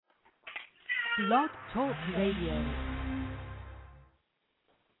Blog Talk Radio.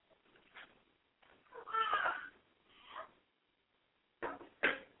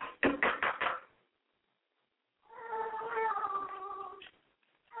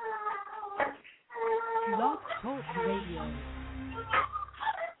 Blog Talk Radio.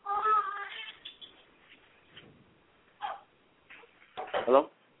 Hello?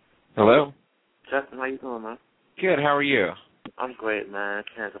 Hello? Justin, how you doing, man? Good, how are you? I'm great, man.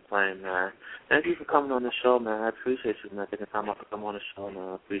 Can't complain, man. Thank you for coming on the show, man. I appreciate you, man. Taking time out to come on the show, man.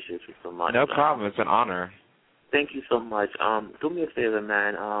 I appreciate you so much. No man. problem. It's an honor. Thank you so much. Do me a favor,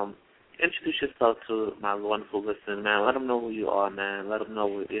 man. Introduce yourself to my wonderful listeners, man. Let them know who you are, man. Let them know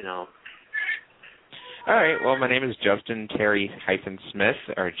what, you know. All right. Well, my name is Justin Terry-Smith,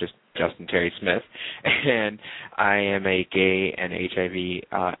 or just Justin Terry Smith, and I am a gay and HIV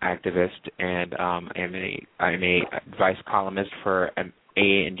activist, and I'm a advice columnist for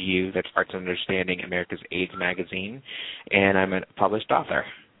A&U, that's Arts and Understanding, America's AIDS magazine, and I'm a published author.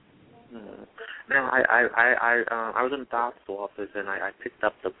 Now, I was in the doctor's office, and I picked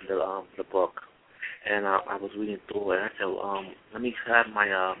up the book. And I was reading through it, and I said, let me have my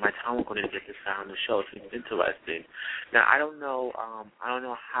talent going to get this out on the show. It's interesting. Now, I don't know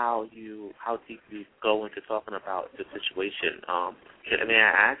how deep you go into talking about the situation. May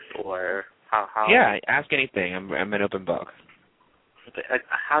I ask, or how? Yeah, ask anything. I'm an open book. Okay.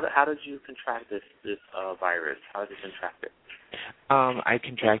 How did you contract this virus? How did you contract it? I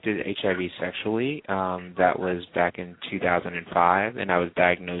contracted HIV sexually. That was back in 2005, and I was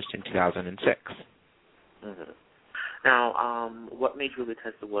diagnosed in 2006. Mm-hmm. Now, what made you really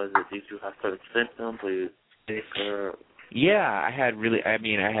tested? Was it did you have certain symptoms? Were you sick or? Yeah, I had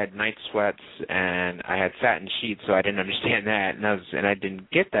night sweats and I had satin sheets, so I didn't understand that, and I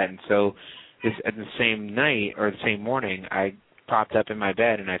didn't get that, and so at the same night or the same morning, I popped up in my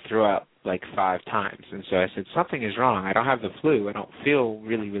bed and I threw up like 5 times, and so I said something is wrong. I don't have the flu. I don't feel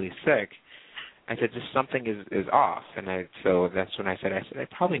really, really sick. I said, just something is off, and so that's when I said I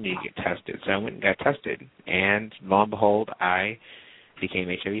probably need to get tested. So I went and got tested, and lo and behold, I became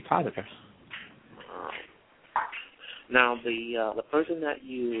HIV positive. Now, the person that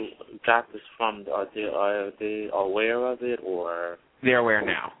you got this from, are they aware of it, or? They're aware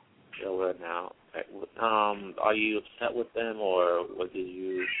now. They're aware now. Are you upset with them, or did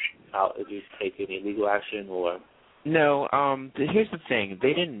you take any legal action, or? No, here's the thing.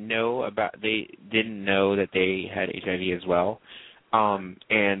 They didn't know that they had HIV as well.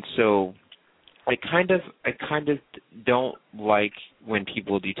 And so I kind of don't like when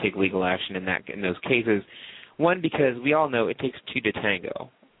people do take legal action in those cases. One, because we all know it takes 2 to tango.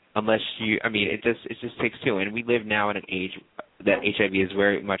 It just takes 2, and we live now in an age that HIV is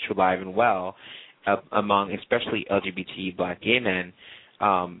very much alive and well among especially LGBT Black gay men.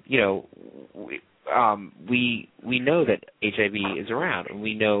 We know that HIV is around, and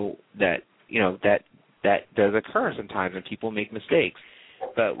we know that that does occur sometimes, and people make mistakes.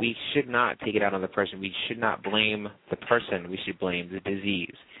 But we should not take it out on the person. We should not blame the person. We should blame the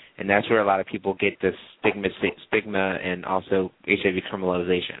disease, and that's where a lot of people get this stigma and also HIV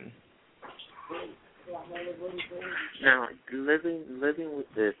criminalization. Now, living with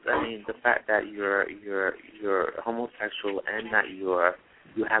this, the fact that you're homosexual and that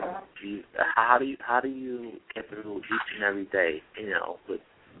you have these, how do you get through each and every day,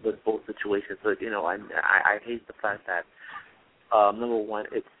 with both situations? But I hate the fact that number one,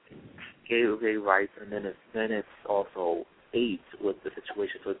 it's gay rights, and then it's also AIDS with the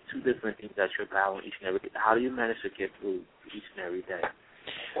situation. So it's 2 different things that you're battling each and every day. How do you manage to get through each and every day?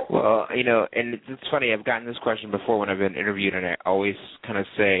 Well, and it's funny, I've gotten this question before when I've been interviewed, and I always kind of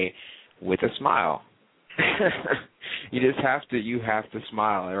say, with a smile. You have to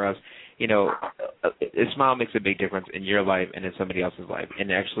smile, or else, a smile makes a big difference in your life and in somebody else's life.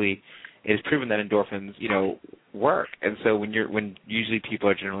 And actually, it's proven that endorphins, work. And so when usually people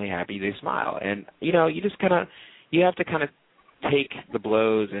are generally happy, they smile. And you have to kind of take the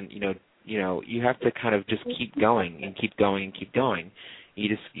blows, and you have to kind of just keep going and keep going and keep going.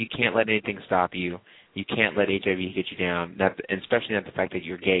 You can't let anything stop you. You can't let HIV get you down. Especially not the fact that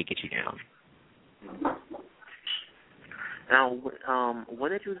you're gay get you down. Now,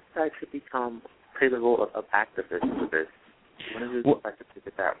 when did you decide to play the role of activist for this? When did you decide to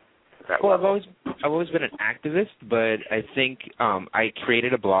take that Well, role? I've always been an activist, but I think I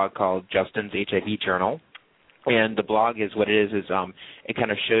created a blog called Justin's HIV Journal, and the blog is what it is it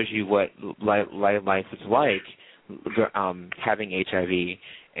kind of shows you what life is like having HIV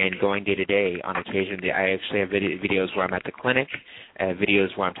and going day to day on occasion. I actually have videos where I'm at the clinic,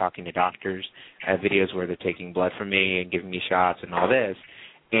 videos where I'm talking to doctors, videos where they're taking blood from me and giving me shots and all this.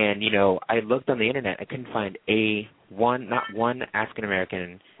 And, I looked on the internet. I couldn't find not one African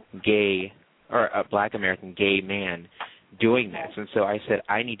American gay or a Black American gay man doing this. And so I said,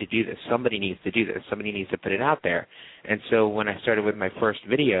 I need to do this. Somebody needs to do this. Somebody needs to put it out there. And so when I started with my first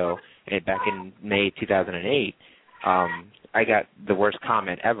video back in May 2008, I got the worst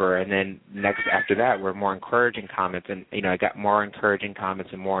comment ever. And then next after that were more encouraging comments. And, I got more encouraging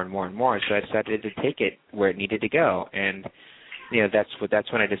comments and more and more and more. So I decided to take it where it needed to go. And, that's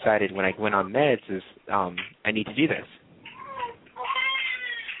when I decided when I went on meds is I need to do this.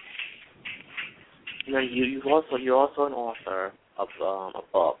 You're also an author of a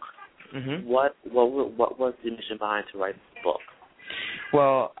book. Mm-hmm. What was the mission behind to write the book?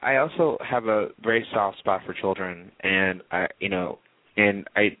 Well, I also have a very soft spot for children, and I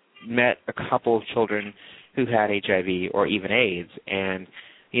met a couple of children who had HIV or even AIDS, and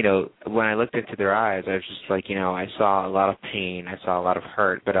when I looked into their eyes, I was just like, I saw a lot of pain, I saw a lot of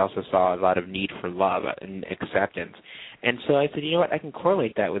hurt, but I also saw a lot of need for love and acceptance. And so I said, I can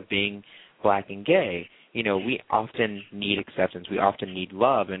correlate that with being Black and gay. We often need acceptance, we often need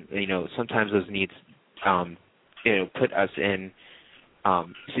love, and sometimes those needs, put us in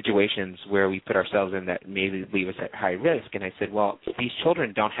situations where we put ourselves in that maybe leave us at high risk. And I said, well, these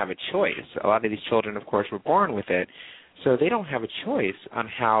children don't have a choice. A lot of these children, of course, were born with it, so they don't have a choice on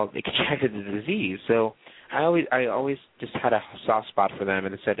how they contracted the disease. So I always just had a soft spot for them,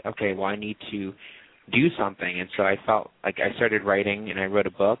 and I said, okay, well, I need to do something. And so I felt like I started writing, and I wrote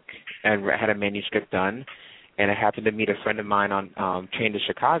a book and had a manuscript done. And I happened to meet a friend of mine on train to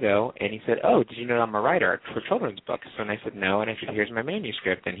Chicago, and he said, oh, did you know I'm a writer for children's books? And I said, no. And I said, here's my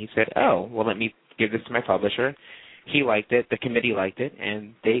manuscript. And he said, oh, well, let me give this to my publisher. He liked it. The committee liked it,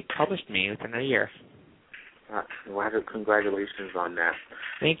 and they published me within a year. Congratulations on that.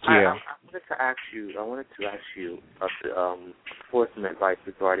 Thank you. I wanted to ask you for some advice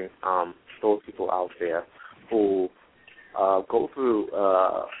regarding those people out there who go through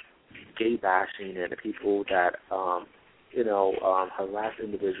gay bashing and the people that harass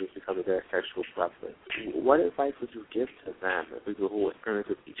individuals because of their sexual preference. What advice would you give to them, people who experience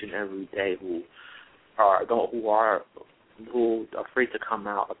it each and every day, who are afraid to come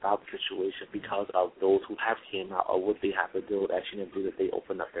out about the situation because of those who have came out or what they have to do actually do that they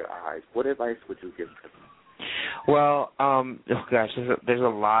open up their eyes? What advice would you give to them? Well, there's a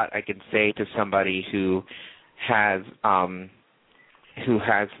lot I can say to somebody who has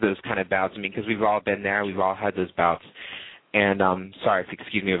those kind of bouts. I mean, because we've all been there, we've all had those bouts. And sorry,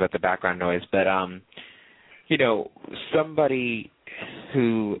 excuse me about the background noise, but somebody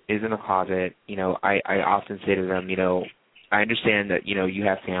who is in a closet, I often say to them, I understand that, you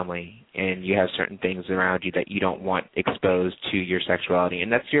have family and you have certain things around you that you don't want exposed to your sexuality, and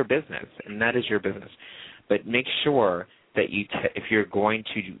that's your business, and that is your business. But make sure that if you're going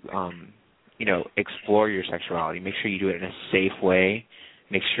to, explore your sexuality, make sure you do it in a safe way.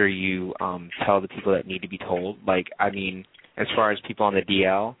 Make sure you tell the people that need to be told. As far as people on the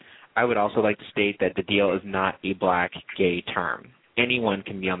DL, I would also like to state that the DL is not a Black gay term. Anyone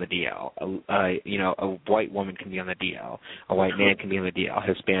can be on the DL. A white woman can be on the DL. A white man can be on the DL.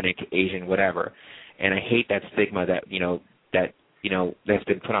 Hispanic, Asian, whatever. And I hate that stigma that's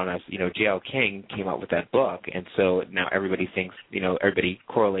been put on us. J.L. King came out with that book, and so now everybody thinks, everybody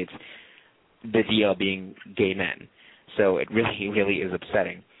correlates the DL being gay men. So it really is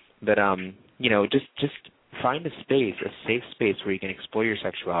upsetting. But just find a safe space where you can explore your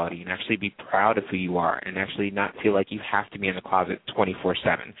sexuality and actually be proud of who you are and actually not feel like you have to be in the closet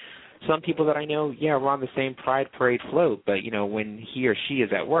 24/7. Some people that I know, we're on the same Pride Parade float, but, when he or she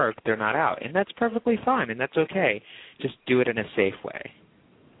is at work, they're not out. And that's perfectly fine, and that's okay. Just do it in a safe way.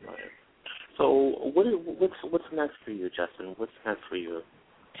 Right. So what's next for you, Justin? What's next for you?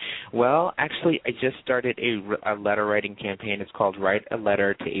 Well, actually, I just started a letter writing campaign. It's called Write a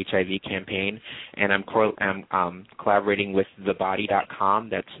Letter to HIV campaign, and I'm collaborating with thebody.com.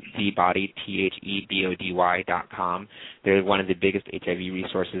 That's thebody, THEBODY.com. They're one of the biggest HIV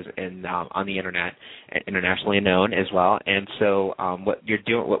resources on the internet, internationally known as well. And so what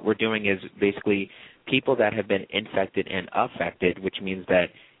we're doing is basically people that have been infected and affected, which means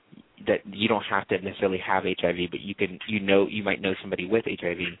that you don't have to necessarily have HIV, but you might know somebody with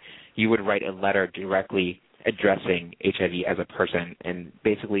HIV. You would write a letter directly addressing HIV as a person, and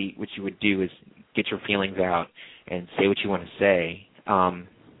basically what you would do is get your feelings out and say what you want to say.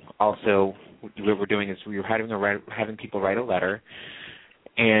 Also, what we're doing is we're having people write a letter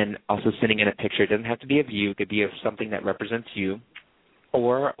and also sending in a picture. It doesn't have to be of you. It could be of something that represents you.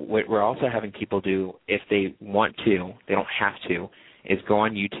 Or what we're also having people do, if they want to, they don't have to, is go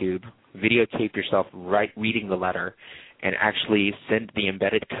on YouTube, videotape yourself reading the letter, and actually send the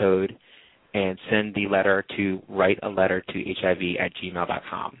embedded code and send the letter to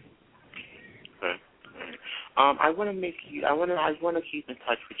writealetter2hiv@gmail.com. Okay. I want to keep in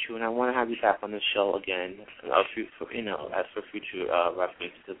touch with you, and I want to have you back on the show again, as for future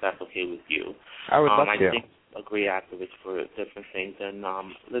reference, if that's okay with you. I would love to. I think a great activist for different things. And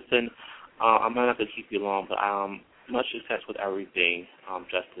listen, I'm not going to keep you long, but much success with everything,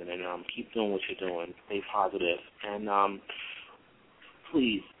 Justin, and keep doing what you're doing. Stay positive, and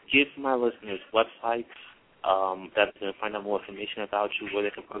please give my listeners websites that can find out more information about you, where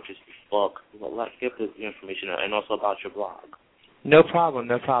they can purchase this book. Let's give the information, and also about your blog. No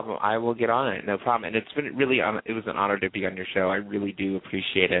problem. I will get on it. No problem. And it's been really, it was an honor to be on your show. I really do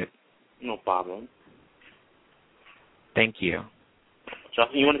appreciate it. No problem. Thank you.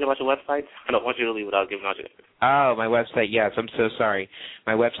 Justin, you want to give out your website? I don't want you to leave without giving out your. Oh, my website. Yes, I'm so sorry.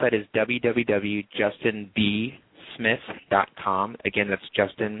 My website is www.justinbsmith.com. Again, that's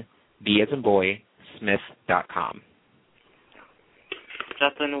Justin B as in boy Smith.com.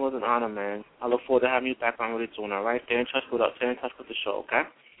 Justin, it was an honor, man. I look forward to having you back on really soon. All right, stay in touch with the show, okay?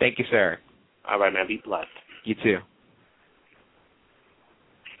 Thank you, sir. All right, man. Be blessed. You too.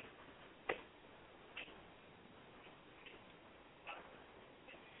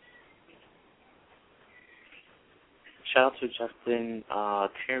 Shout out to Justin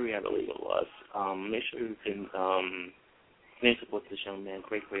Terry, I believe it was. Make sure you can support this young man.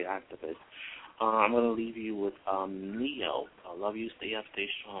 Great activist. I'm going to leave you with Neo. I love you. Stay up. Stay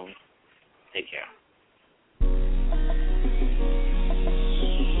strong. Take care.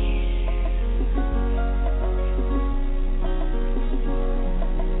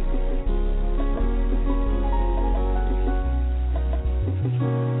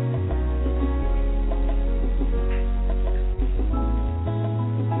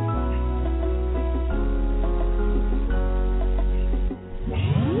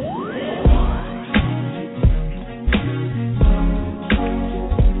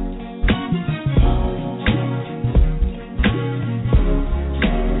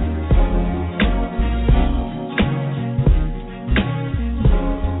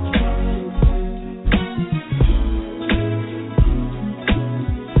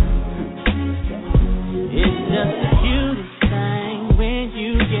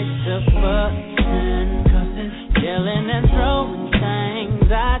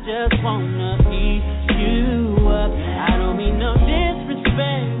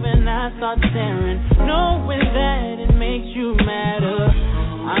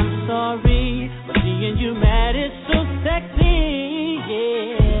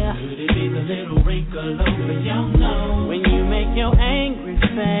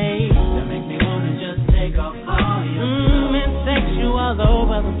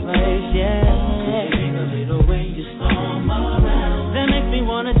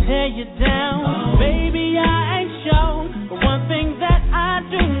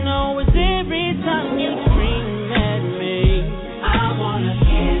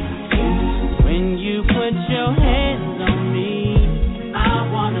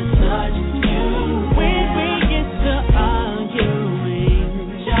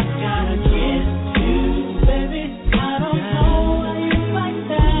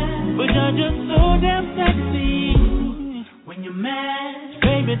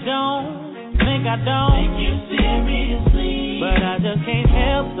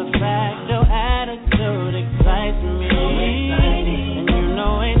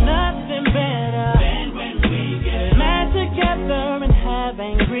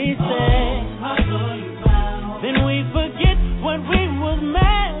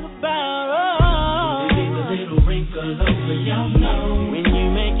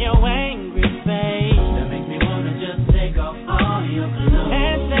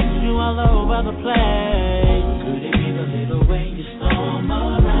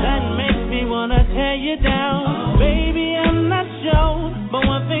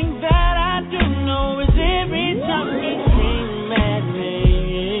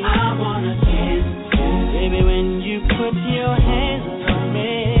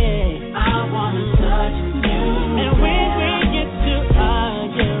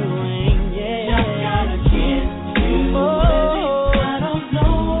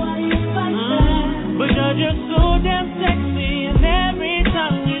 But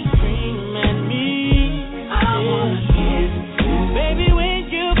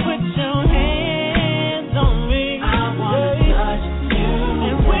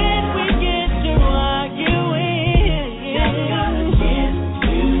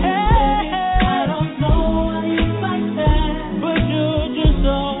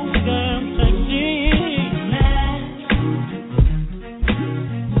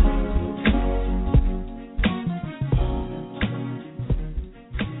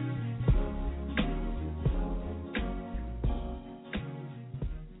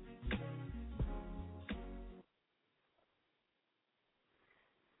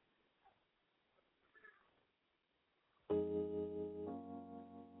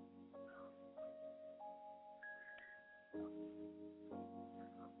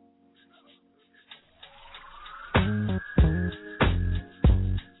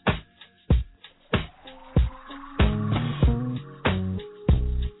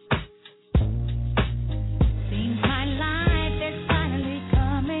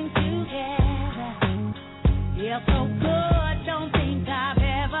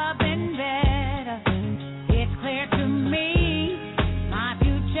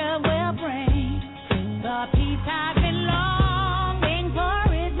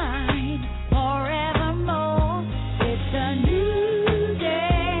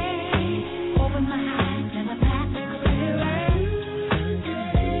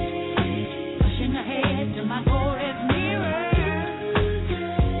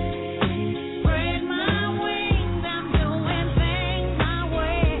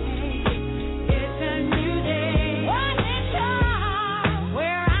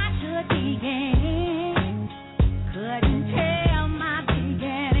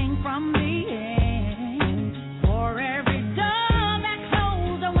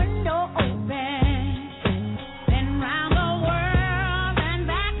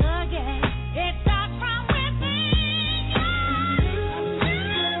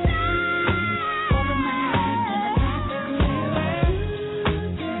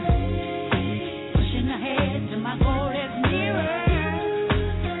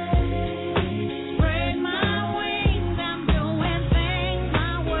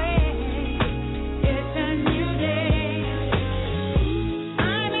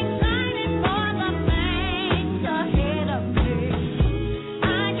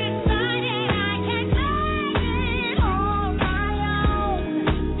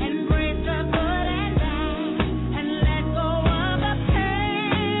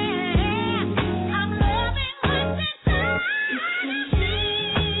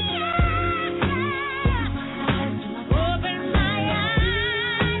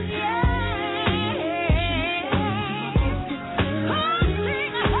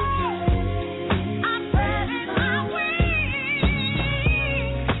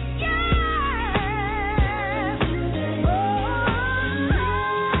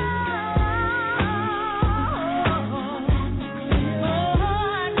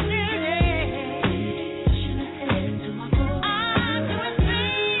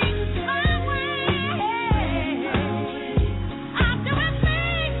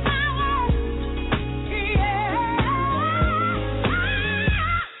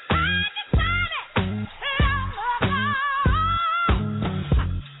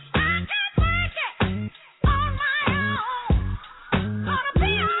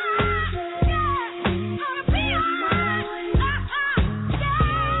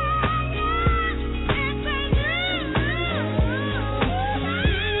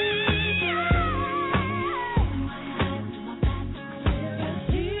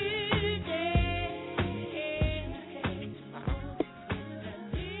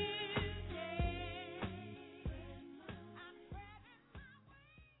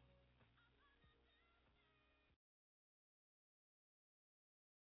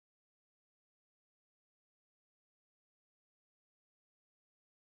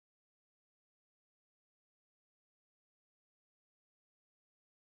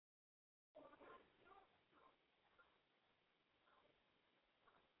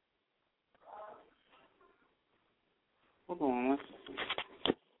Hold on.